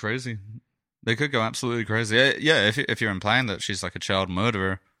could go crazy. They could go absolutely crazy. Yeah, if you're implying that she's like a child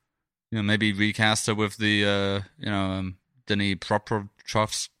murderer, maybe recast her with the, Denis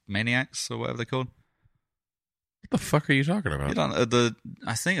Propetrovsk maniacs or whatever they're called. What the fuck are you talking about?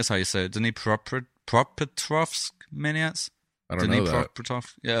 I think that's how you say it. Denis Propetrovsk maniacs. I don't know that.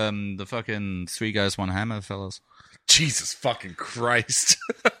 Yeah, the fucking 3 guys, 1 hammer fellas. Jesus fucking Christ.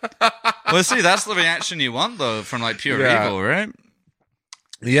 Well, see, that's the reaction you want, though, from, like, pure evil, right?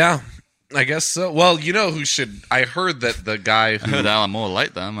 Yeah, I guess so. Well, you know who should... I heard that the guy who... I heard Alan Moore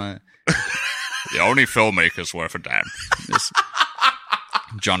liked them. The only filmmakers worth a damn.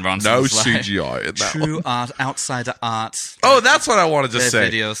 John Ronson. No CGI in that True one. art, outsider art. Oh, that's what I wanted to say.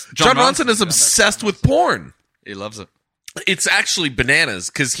 Videos. John Ronson is obsessed with porn. He loves it. It's actually bananas,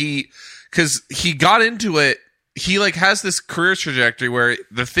 because he got into it. He like has this career trajectory where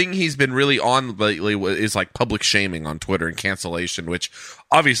the thing he's been really on lately is like public shaming on Twitter and cancellation, which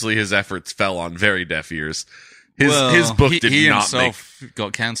obviously his efforts fell on very deaf ears. His book did he not himself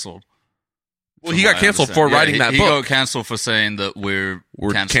got cancelled. Well, he got canceled for writing that book. He got canceled for saying that we're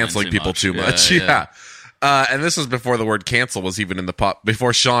canceling people too much. Yeah. And this was before the word cancel was even in the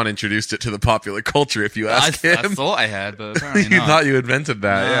before Sean introduced it to the popular culture, if you ask him. I thought I had, but apparently not. You thought you invented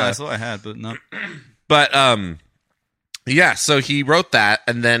that, no, yeah. I thought I had, but no. But, yeah, so he wrote that,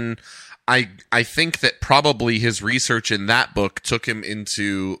 and then I think that probably his research in that book took him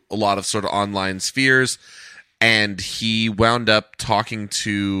into a lot of sort of online spheres, and he wound up talking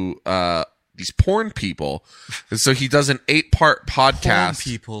to these porn people. And so he does an 8-part podcast.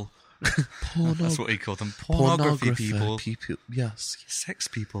 Porn people. That's what he called them. Pornography people. Yes. Sex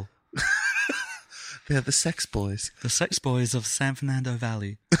people. They're the sex boys. The sex boys of San Fernando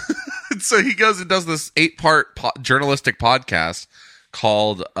Valley. So he goes and does this 8-part journalistic podcast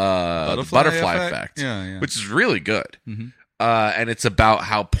called Butterfly Effect, which is really good. Mm-hmm. And it's about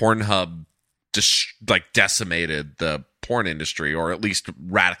how Pornhub just decimated the porn industry, or at least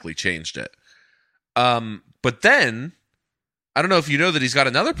radically changed it. But then, I don't know if you know that he's got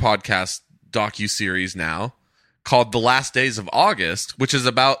another podcast docuseries now called The Last Days of August, which is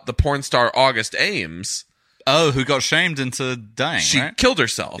about the porn star August Ames. Oh, who got shamed into dying, She right? killed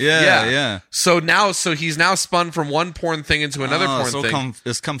herself. Yeah. So he's now spun from one porn thing into another porn thing.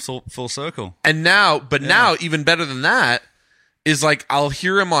 It's come full circle. And now, now, even better than that, is like, I'll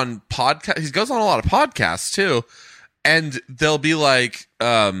hear him on podcast. He goes on a lot of podcasts too. And they'll be like,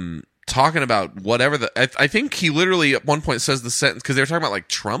 talking about whatever I think he literally at one point says the sentence, because they were talking about like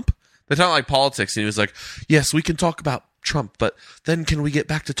Trump. They're talking like politics. And he was like, yes, we can talk about Trump, but then can we get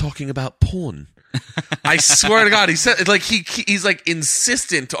back to talking about porn? I swear to God, he said like he's like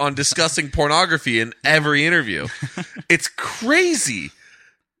insistent on discussing pornography in every interview. It's crazy.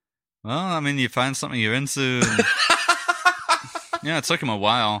 Well, I mean, you find something you're into. Yeah, it took him a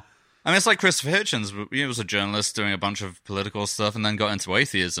while. I mean, it's like Christopher Hitchens. He was a journalist doing a bunch of political stuff, and then got into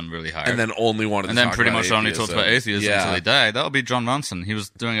atheism really hard, and then only wanted, and to then talk pretty about much atheism. Only talked about atheism until he died. That'll be John Ronson. He was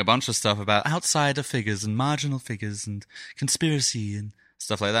doing a bunch of stuff about outsider figures and marginal figures and conspiracy and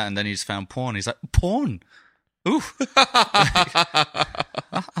stuff like that, and then he just found porn. He's like, porn? Ooh.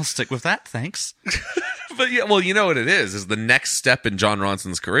 I'll stick with that, thanks. But yeah, well, you know what it is the next step in John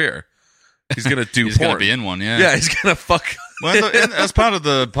Ronson's career. He's going to do he's porn. He's going to be in one, yeah. Yeah, he's going to fuck... Well, as part of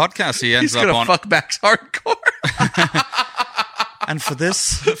the podcast, he ends up on... He's going to fuck Max Hardcore. And for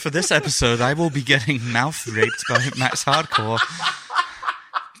this episode, I will be getting mouth raped by Max Hardcore.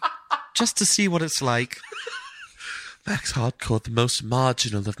 Just to see what it's like. Max Hardcore, the most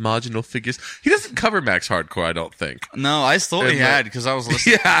marginal of marginal figures. He doesn't cover Max Hardcore, I don't think. No, I thought he had, because I was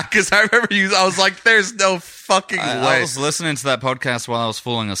listening. Yeah, because I remember I was like, there's no fucking way. I was listening to that podcast while I was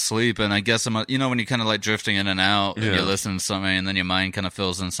falling asleep, and I guess when you're kind of like drifting in and out, and you're listening to something, and then your mind kind of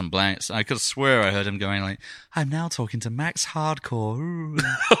fills in some blanks. I could swear I heard him going like, "I'm now talking to Max Hardcore."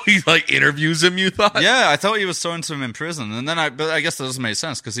 He like interviews him. You thought? Yeah, I thought he was talking to him in prison, and then but I guess that doesn't make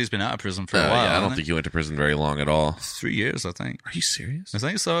sense because he's been out of prison for a while. Yeah, I don't think he went to prison very long at all. 3 years, I think. Are you serious? I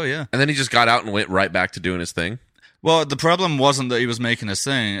think so. Yeah. And then he just got out and went right back to doing his thing. Well, the problem wasn't that he was making his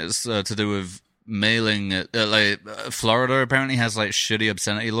thing. It's to do with mailing it. Florida apparently has like shitty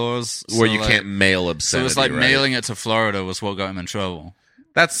obscenity laws. Where you can't mail obscenity. So it's like mailing it to Florida was what got him in trouble.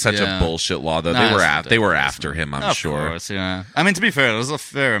 That's such a bullshit law, though. They were after him, I'm sure. Of course, yeah. I mean, to be fair, there's a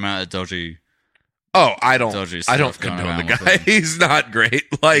fair amount of dodgy. Oh, I don't condone the guy. He's not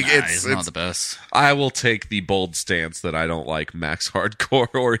great. Like he's not the best. I will take the bold stance that I don't like Max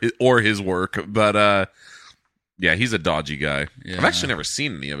Hardcore or his work, but yeah, he's a dodgy guy. Yeah. I've actually never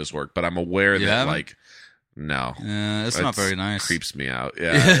seen any of his work, but I'm aware that like no, it's not very nice. Creeps me out.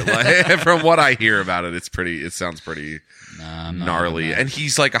 Yeah, like, from what I hear about it, it sounds pretty gnarly. And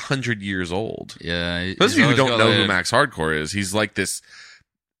he's like 100 years old. Yeah, those of you who don't know who Max Hardcore is, he's like this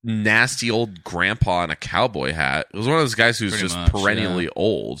nasty old grandpa in a cowboy hat. It was one of those guys who's just perennially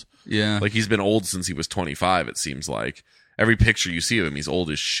old. Yeah, like he's been old since he was 25. It seems like every picture you see of him, he's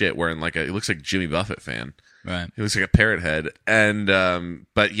old as shit. Wearing like he looks like a Jimmy Buffett fan. Right. He looks like a parrot head. And,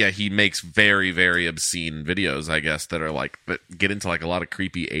 but yeah, he makes very, very obscene videos, I guess, that are like, that get into like a lot of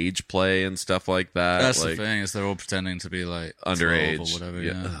creepy age play and stuff like that. That's like, the thing, is they're all pretending to be like underage or whatever.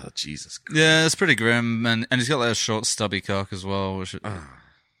 Yeah. Oh, Jesus Christ. Yeah, it's pretty grim. And he's got like a short, stubby cock as well, which, I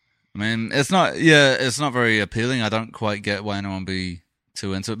mean, it's not very appealing. I don't quite get why anyone would be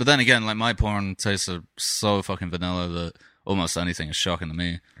too into it. But then again, like my porn tastes are so fucking vanilla that almost anything is shocking to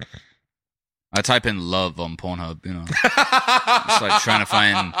me. I type in love on Pornhub, you know. It's like trying to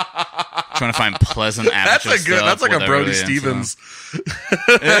find pleasant amateur stuff. That's like a Brody Stevens.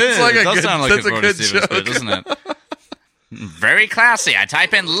 It does sound like a Brody Stevens bit, doesn't it? Very classy. I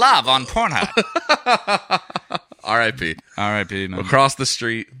type in love on Pornhub. R.I.P. R.I.P. man. Across the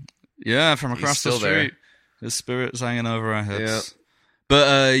street. Yeah, from across the street. There. His spirit's hanging over our heads. Yeah.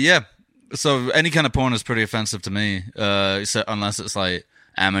 But yeah, so any kind of porn is pretty offensive to me, unless it's like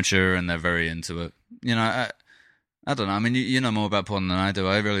amateur and they're very into it. You know, I don't know. I mean, you know more about porn than I do.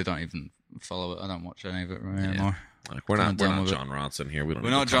 I really don't even follow it. I don't watch any of it anymore. Like we're not John Ronson here. We're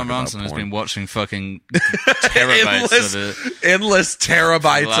not John Ronson who's been watching fucking terabytes endless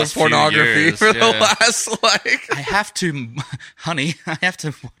terabytes of pornography for the last like. I have to, honey. I have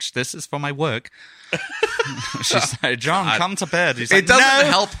to watch this. It's for my work. She's like, John, come to bed. He's like,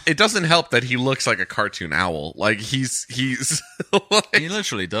 It doesn't help that he looks like a cartoon owl. Like he's like, he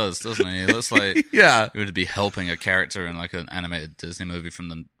literally doesn't he? He looks like he would be helping a character in like an animated Disney movie from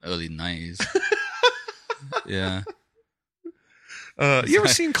the early 90s. Yeah. You ever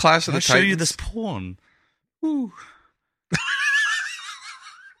seen Clash of the Titans? I'll show you this porn. Ooh.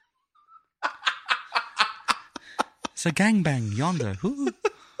 It's a gangbang yonder. Ooh.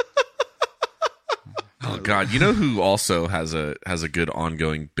 Oh God! You know who also has a good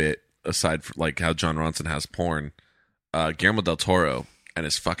ongoing bit aside from like how John Ronson has porn? Guillermo del Toro and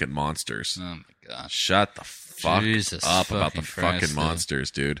his fucking monsters. Oh my gosh! Shut the fuck up about the fucking monsters,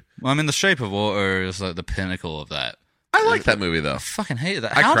 dude. Well, I mean, The Shape of Water is like the pinnacle of that. I like that movie though. I fucking hated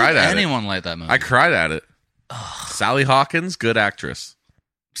that. How did anyone like that movie? I cried at it. Sally Hawkins, good actress.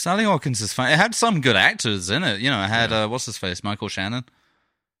 Sally Hawkins is fine. It had some good actors in it. You know, it had what's his face, Michael Shannon.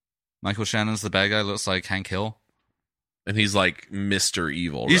 Michael Shannon's the bad guy. Looks like Hank Hill. And he's like Mr.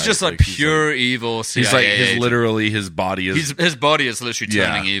 Evil. He's just like pure evil CIA He's like agent. literally his body is his body is literally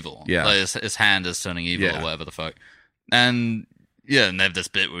turning evil. Yeah. Like his hand is turning evil or whatever the fuck. And yeah, and they have this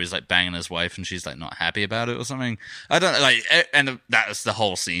bit where he's like banging his wife and she's like not happy about it or something. I don't like, and that's the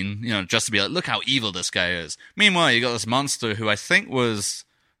whole scene, you know, just to be like, look how evil this guy is. Meanwhile, you got this monster who I think was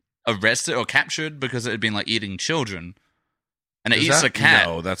arrested or captured because it had been like eating children. And it eats a cat.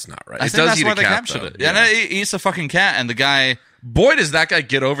 No, that's not right. I think that's why they captured it. Yeah, no, it eats a fucking cat, and the guy. Boy, does that guy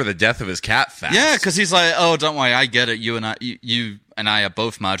get over the death of his cat fast. Yeah, because he's like, oh, don't worry, I get it. You and I are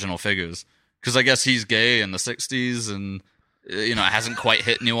both marginal figures. Because I guess he's gay in the 60s, and you know, it hasn't quite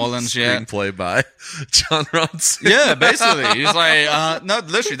hit New Orleans yet. Screenplay by John Ronson. Yeah, basically, he's like, no,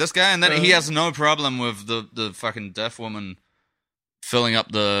 literally, this guy, and then he has no problem with the fucking deaf woman filling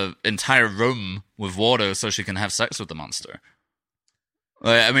up the entire room with water so she can have sex with the monster.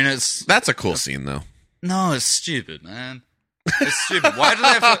 Like, I mean, that's a cool scene, though. No, it's stupid, man. It's stupid. Why do they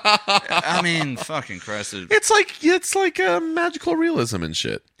have to... I mean, fucking Christ. It's like magical realism and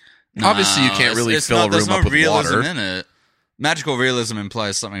shit. No, obviously, you can't really fill a room up with water. There's no realism in it. Magical realism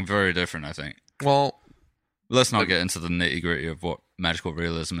implies something very different, I think. Well, Let's not get into the nitty-gritty of what magical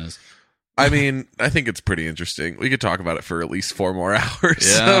realism is. I mean, I think it's pretty interesting. We could talk about it for at least 4 more hours.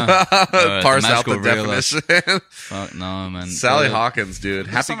 Yeah. Parse out the definition. Fuck no, man. Sally Hawkins, dude.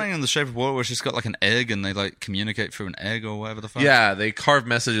 There's something in The Shape of Water where she's got like an egg and they like communicate through an egg or whatever the fuck. Yeah, they carve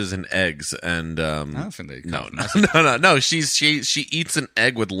messages in eggs and I don't think they carve messages. No. She eats an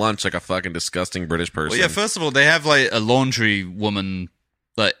egg with lunch like a fucking disgusting British person. Well, yeah, first of all, they have like a laundry woman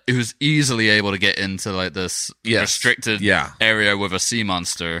like who's easily able to get into like this restricted area with a sea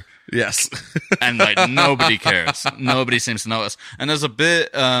monster. Yes. And like nobody cares. Nobody seems to notice. And there's a bit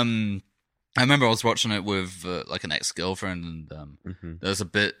I remember I was watching it with like an ex-girlfriend and there's a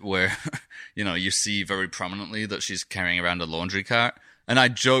bit where you see very prominently that she's carrying around a laundry cart. And I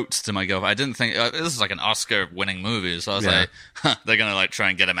joked to my girlfriend, I didn't think this is like an Oscar-winning movie, so I was like, they're gonna like try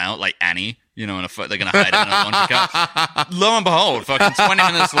and get him out like Annie, they're gonna hide him in a laundry cart. Lo and behold, fucking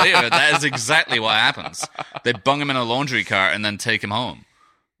 20 minutes later, that is exactly what happens. They bung him in a laundry cart and then take him home.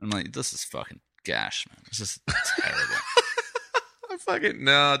 I'm like, this is fucking gash, man. This is terrible.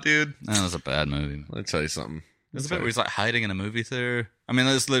 No, dude. That was a bad movie. Let me tell you something. There's a bit where he's like hiding in a movie theater. I mean,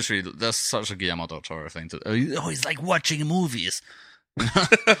 that's such a Guillermo del Toro thing to. Oh, he's like watching movies.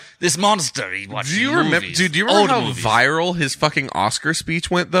 This monster he watching. Do you remember how viral his fucking Oscar speech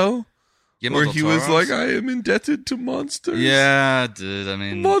went though? Where he was like, I am indebted to monsters. Yeah, dude. I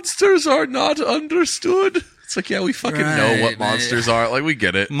mean, monsters are not understood. It's like, yeah, we fucking know what monsters are. Like, we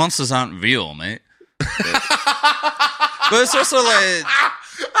get it. Monsters aren't real, mate. But it's also like...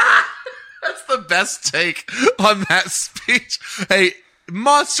 That's the best take on that speech. Hey,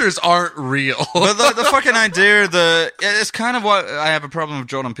 monsters aren't real. But the fucking idea, it's kind of what I have a problem with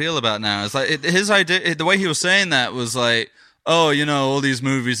Jordan Peele about now. It's like, his idea, the way he was saying that was like, oh, all these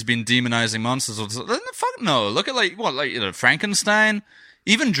movies have been demonizing monsters. Fuck no. Look at Frankenstein.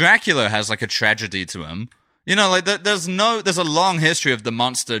 Even Dracula has like a tragedy to him. There's a long history of the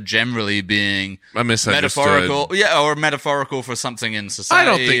monster generally being metaphorical, or metaphorical for something in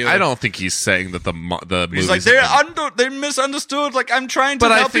society. I don't think he's saying that the he's like they're misunderstood. Like I'm trying to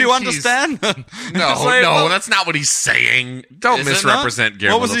help you understand them. No, that's not what he's saying. Don't misrepresent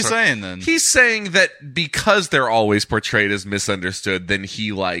Guillermo. What was he saying then? He's saying that because they're always portrayed as misunderstood, then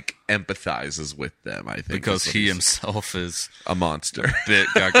he like empathizes with them. I think because he himself is a monster, a bit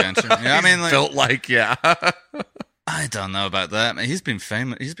gargantuan. Yeah, I mean, built like I don't know about that. Man, he's been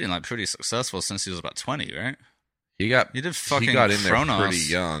famous. He's been like pretty successful since he was about 20, right? He got in Chronos. there pretty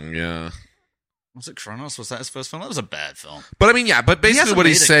young. Yeah. Was it Chronos? Was that his first film? That was a bad film. But I mean, yeah. But basically, what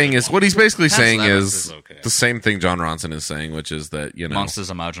he's saying is the same thing John Ronson is saying, which is that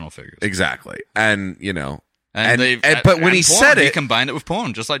monsters are marginal figures. Exactly, and but when he said it, he combined it with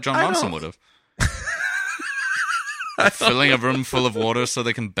porn, just like John Ronson would have. Filling a room full of water so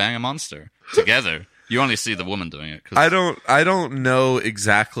they can bang a monster together. You only see the woman doing it. I don't know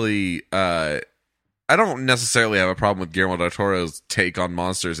exactly. I don't necessarily have a problem with Guillermo del Toro's take on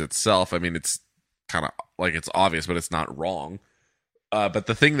monsters itself. I mean, it's kind of like it's obvious, but it's not wrong. But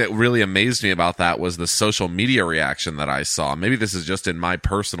the thing that really amazed me about that was the social media reaction that I saw. Maybe this is just in my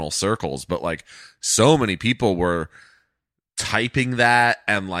personal circles, but like so many people were typing that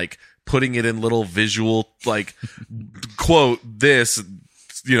and like putting it in little visual, like quote this.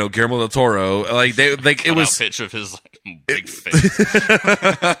 Guillermo del Toro, like it was a picture of his big face.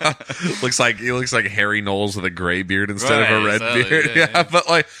 He looks like Harry Knowles with a gray beard instead of a red beard. Yeah, but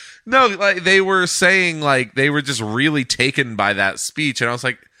like no, like they were saying like they were just really taken by that speech, and I was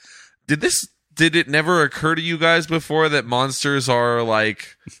like, did it never occur to you guys before that monsters are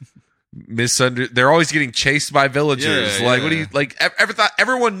like they're always getting chased by villagers. What do you like?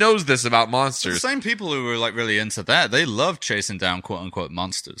 Everyone knows this about monsters. The same people who were like really into that, they love chasing down quote unquote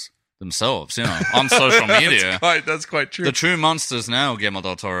monsters themselves. On social media. That's quite true. The true monsters now, Guillermo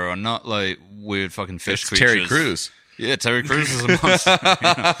del Toro, are not like weird fucking fish creatures. Terry Crews. Yeah, Terry Crews is a monster.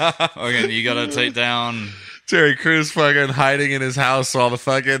 Again, you gotta take down. Terry Crews fucking hiding in his house while with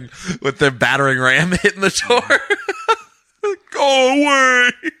their battering ram hitting the door. Go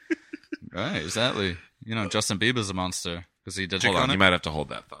away. Right, exactly. Justin Bieber's a monster because he did. Hold on, you might have to hold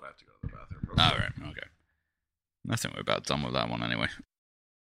that thought. I have to go to the bathroom. All right, okay. I think we're about done with that one anyway.